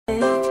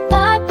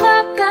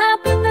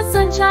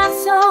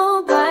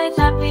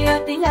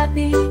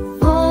happy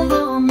for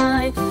your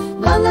mind.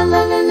 La la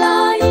la la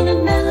la, in a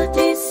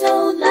melody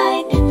so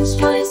light, in this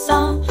joyous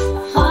song,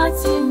 our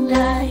hearts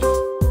unite.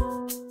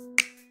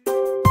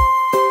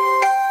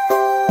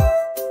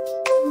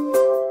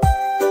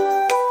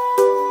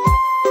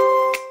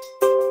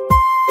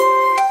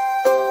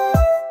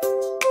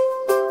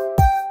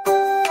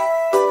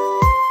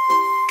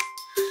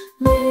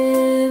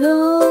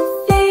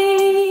 Little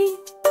feet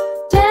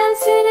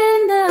dancing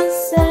in the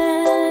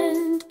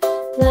sand,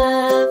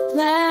 clap,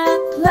 clap,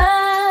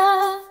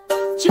 clap,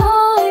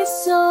 joy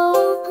so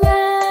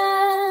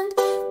grand.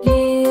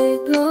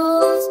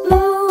 Giggles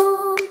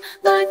bloom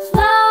like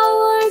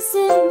flowers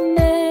in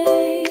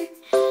May.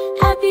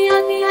 Happy,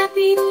 happy,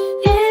 happy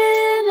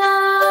in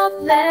our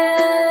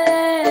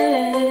play.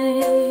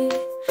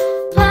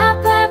 Clap,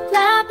 clap,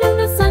 clap in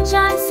the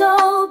sunshine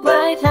so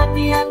bright.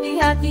 Happy, happy,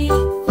 happy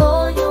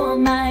for your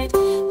might.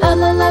 La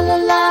la la la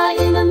la,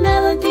 in a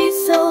melody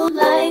so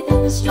light,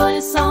 in this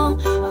joyous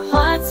song, our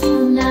hearts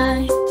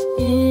unite.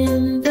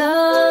 In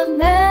the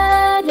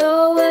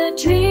meadow where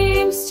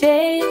dreams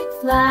take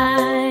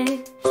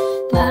flight.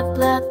 Clap,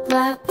 clap,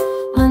 clap,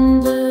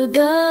 under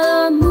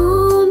the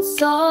moon's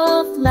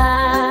soft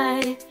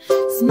light.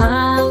 Smile.